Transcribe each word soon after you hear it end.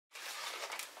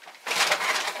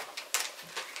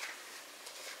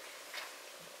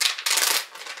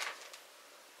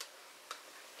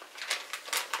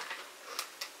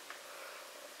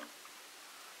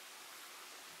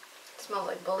smells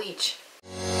like bleach.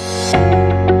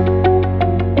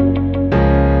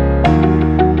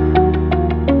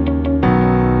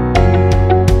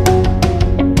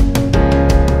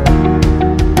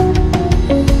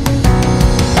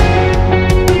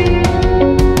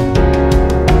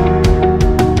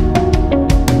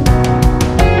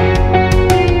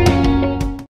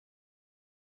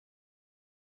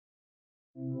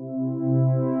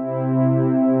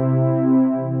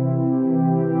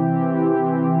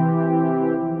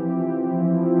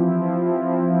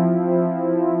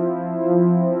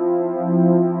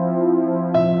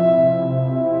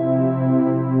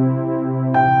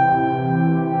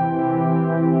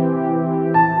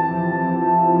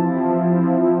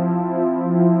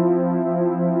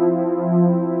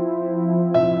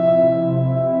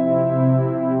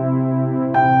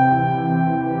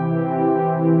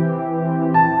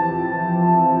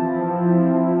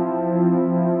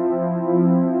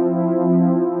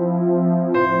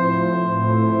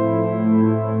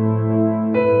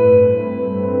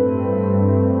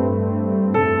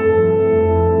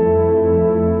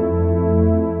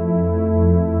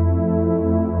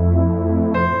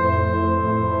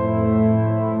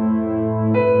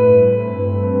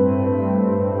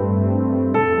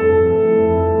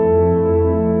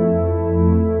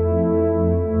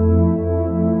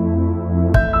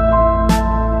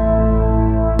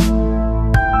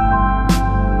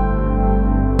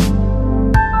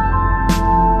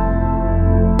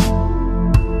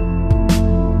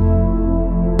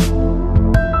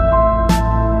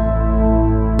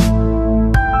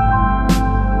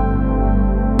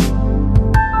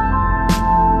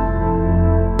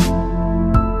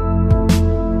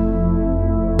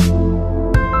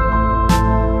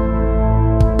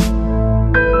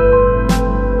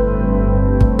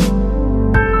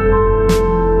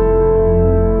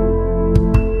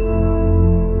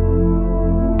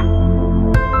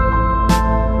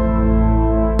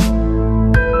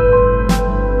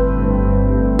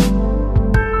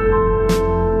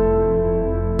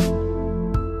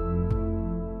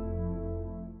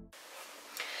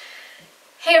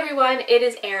 Hey everyone, it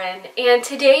is Erin, and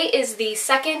today is the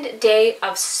second day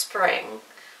of spring.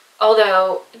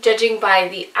 Although, judging by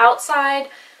the outside,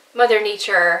 Mother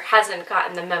Nature hasn't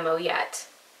gotten the memo yet.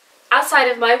 Outside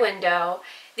of my window,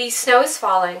 the snow is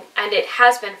falling, and it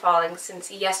has been falling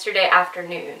since yesterday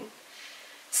afternoon.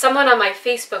 Someone on my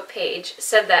Facebook page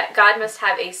said that God must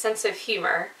have a sense of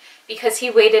humor because he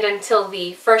waited until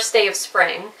the first day of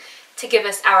spring to give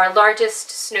us our largest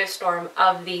snowstorm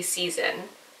of the season.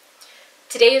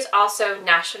 Today is also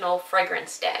National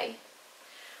Fragrance Day.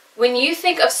 When you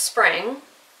think of spring,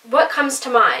 what comes to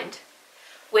mind?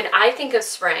 When I think of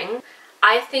spring,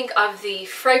 I think of the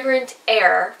fragrant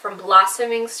air from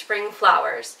blossoming spring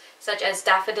flowers, such as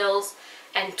daffodils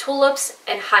and tulips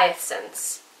and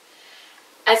hyacinths.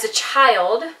 As a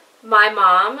child, my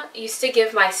mom used to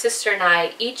give my sister and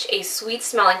I each a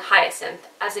sweet-smelling hyacinth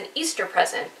as an Easter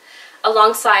present,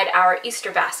 alongside our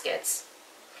Easter baskets.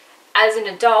 As an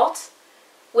adult,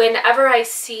 whenever I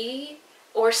see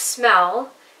or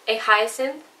smell a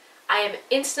hyacinth, I am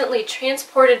instantly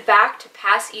transported back to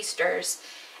past Easters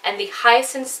and the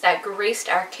hyacinths that graced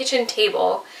our kitchen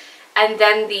table, and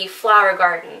then the flower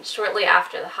garden shortly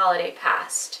after the holiday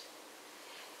passed.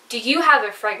 Do you have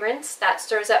a fragrance that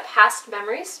stirs up past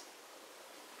memories?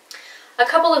 A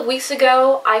couple of weeks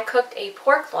ago, I cooked a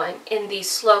pork loin in the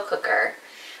slow cooker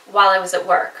while I was at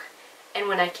work, and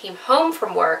when I came home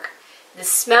from work, the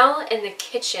smell in the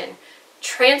kitchen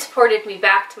transported me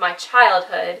back to my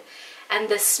childhood and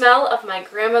the smell of my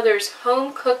grandmother's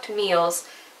home-cooked meals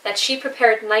that she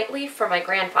prepared nightly for my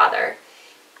grandfather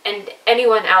and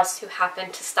anyone else who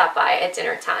happened to stop by at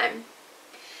dinner time.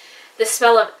 The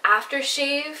smell of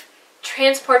aftershave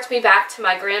transports me back to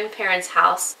my grandparents'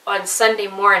 house on Sunday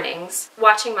mornings,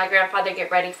 watching my grandfather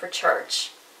get ready for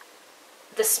church.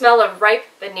 The smell of ripe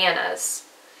bananas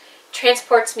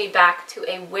transports me back to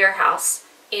a warehouse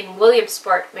in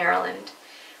Williamsport, Maryland,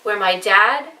 where my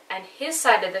dad and his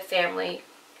side of the family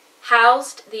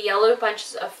housed the yellow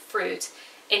bunches of fruit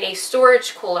in a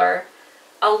storage cooler,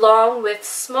 along with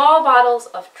small bottles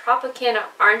of Tropicana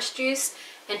orange juice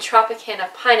and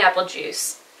Tropicana pineapple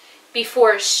juice,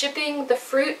 before shipping the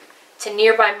fruit to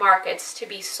nearby markets to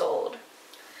be sold.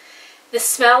 The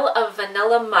smell of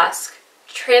vanilla musk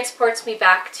transports me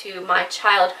back to my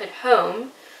childhood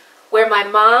home, where my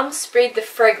mom sprayed the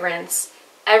fragrance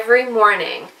every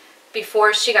morning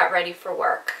before she got ready for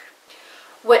work.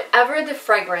 Whatever the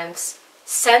fragrance,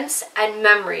 scents and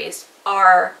memories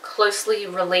are closely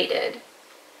related.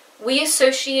 We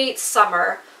associate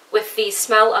summer with the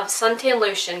smell of suntan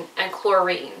lotion and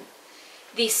chlorine.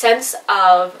 The scents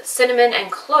of cinnamon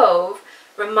and clove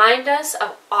remind us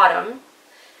of autumn,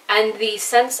 and the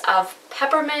scents of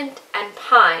peppermint and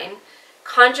pine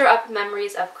conjure up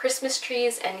memories of Christmas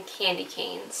trees and candy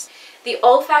canes. The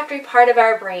olfactory part of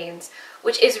our brains,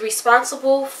 which is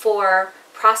responsible for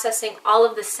processing all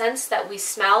of the scents that we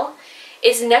smell,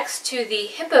 is next to the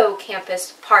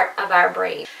hippocampus part of our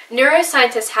brain.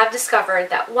 Neuroscientists have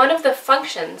discovered that one of the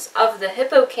functions of the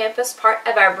hippocampus part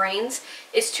of our brains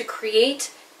is to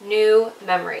create new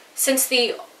memory. Since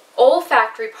the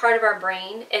olfactory part of our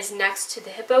brain is next to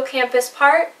the hippocampus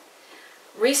part,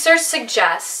 research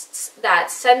suggests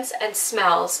that scents and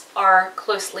smells are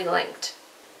closely linked.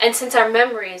 And since our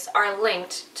memories are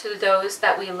linked to those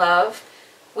that we love,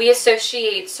 we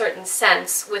associate certain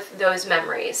scents with those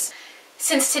memories.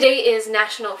 Since today is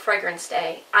National Fragrance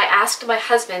Day, I asked my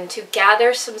husband to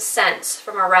gather some scents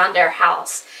from around our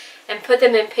house and put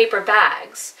them in paper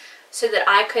bags so that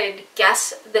I could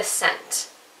guess the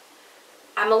scent.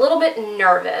 I'm a little bit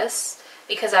nervous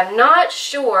because I'm not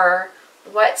sure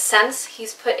what scents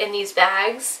he's put in these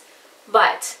bags,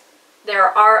 but there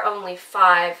are only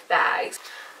 5 bags.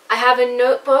 I have a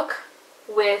notebook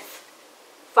with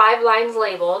 5 lines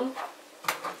labeled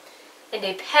and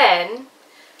a pen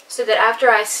so that after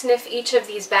I sniff each of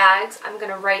these bags, I'm going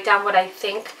to write down what I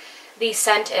think the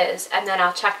scent is, and then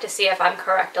I'll check to see if I'm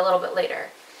correct a little bit later.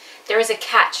 There is a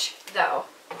catch, though.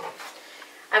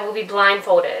 I will be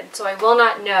blindfolded, so I will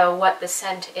not know what the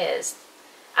scent is.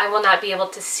 I will not be able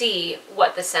to see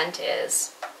what the scent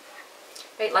is.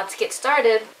 Right, let's get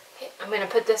started. Okay, I'm going to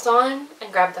put this on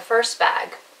and grab the first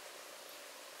bag.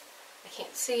 I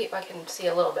can't see, I can see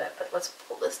a little bit, but let's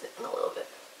pull this in a little bit.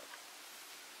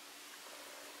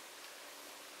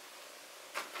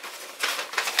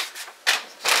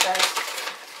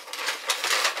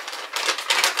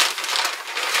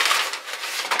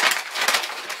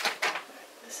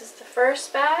 This is the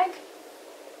first bag.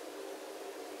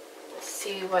 Let's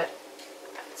see what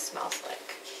it smells like.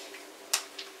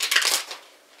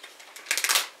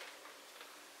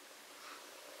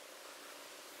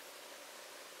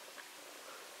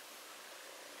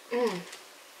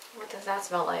 What does that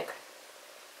smell like?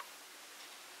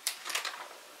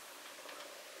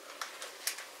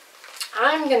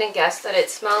 I'm gonna guess that it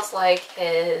smells like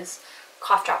his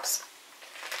cough drops.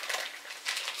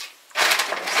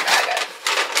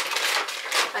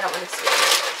 I don't want to see what it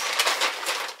is.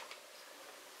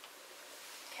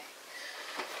 Okay.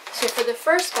 So for the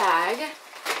first bag,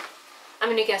 I'm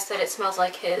gonna guess that it smells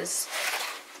like his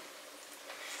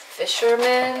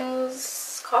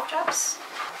fisherman's cough drops.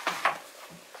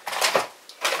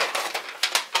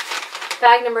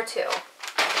 Bag number 2.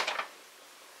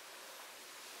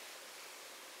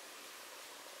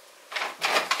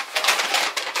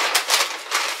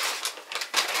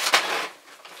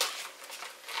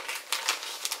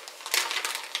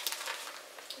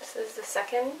 This is the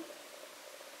second.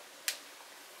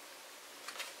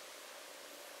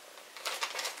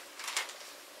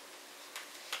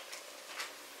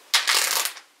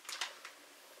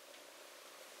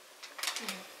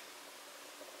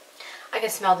 I can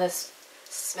smell this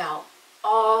smell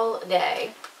all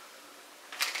day.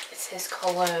 It's his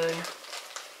cologne.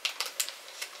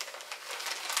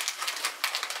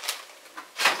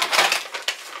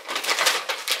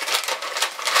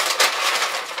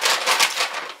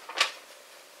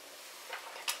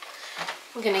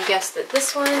 I'm gonna guess that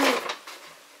this one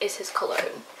is his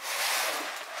cologne.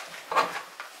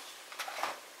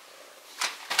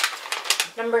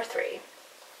 Number 3.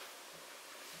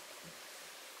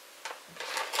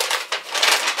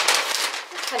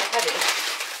 Kind of heavy.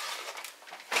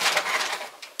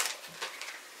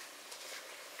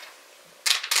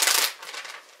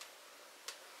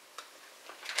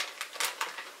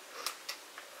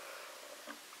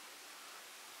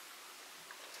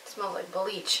 It smells like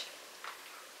bleach.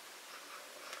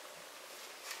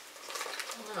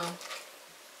 I don't know.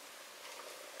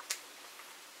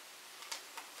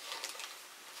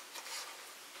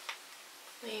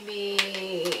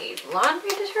 Maybe laundry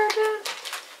detergent?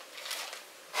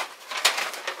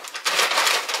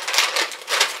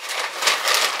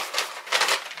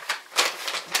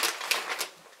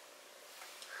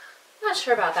 Not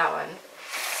sure about that one. It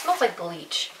smells like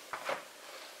bleach.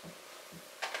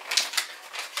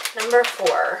 Number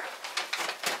 4.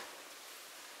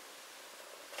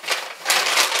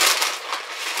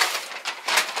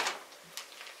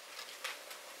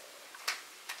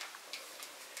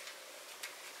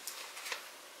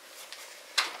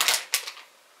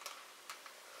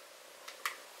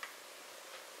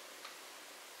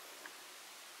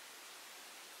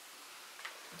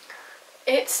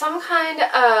 It's some kind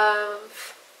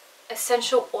of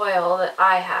essential oil that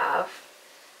I have.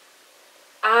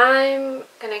 I'm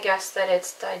gonna guess that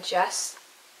it's digestive?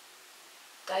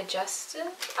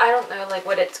 I don't know like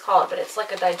what it's called, but it's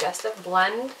like a digestive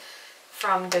blend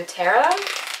from doTERRA.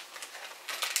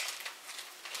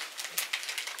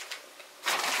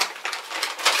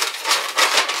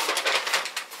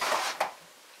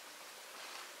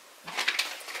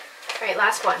 All right,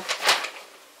 last one.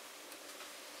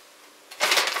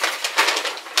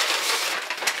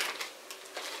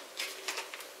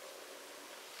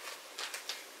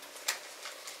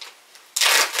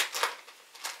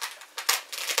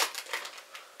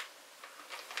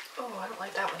 Oh, I don't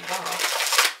like that one at all.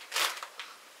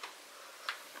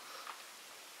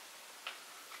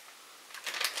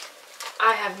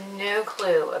 I have no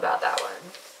clue about that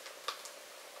one.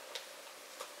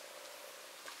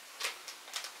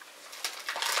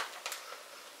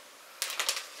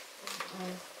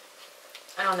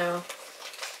 I don't know.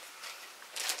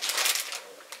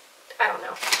 I don't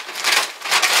know.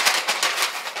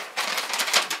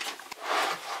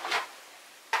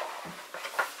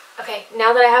 Okay,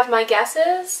 now that I have my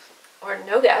guesses, or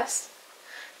no guess,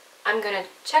 I'm gonna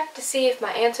check to see if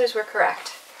my answers were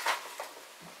correct.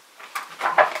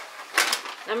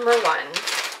 Number 1.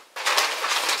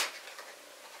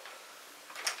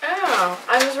 Oh,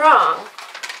 I was wrong.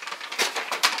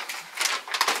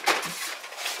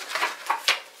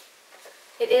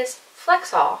 It is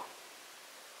Flexall.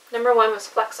 Number 1 was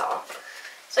Flexall.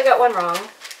 So I got one wrong.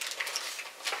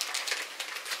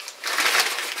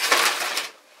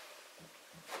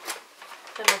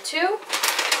 Number 2,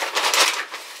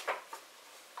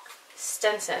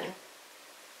 Stenson.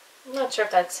 I'm not sure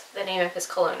if that's the name of his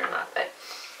cologne or not, but it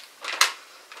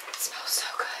smells so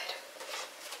good.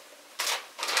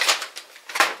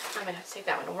 I'm gonna have to take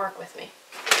that one to work with me.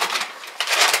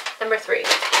 Number 3,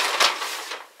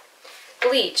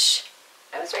 Bleach.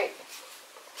 I was right.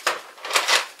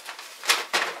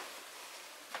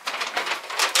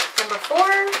 Number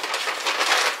 4,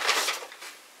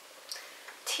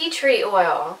 tea tree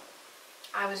oil.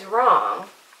 I was wrong.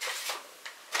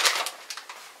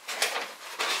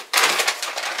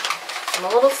 I'm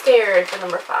a little scared for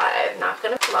number 5, not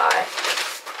gonna lie.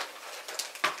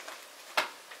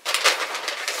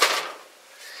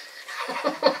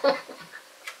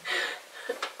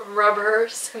 Rubber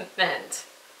cement.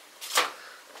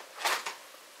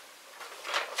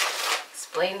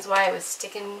 Explains why it was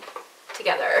sticking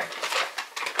together.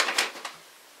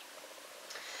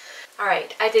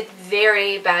 Alright, I did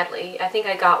very badly. I think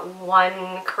I got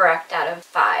 1 correct out of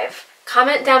 5.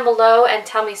 Comment down below and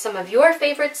tell me some of your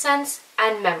favorite scents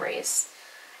and memories.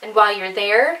 And while you're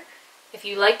there, if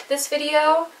you liked this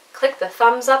video, click the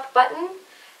thumbs up button,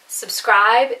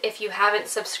 subscribe if you haven't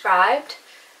subscribed,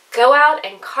 go out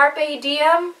and carpe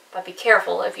diem, but be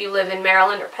careful if you live in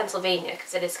Maryland or Pennsylvania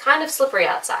because it is kind of slippery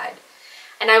outside.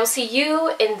 And I will see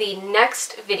you in the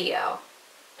next video.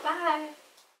 Bye!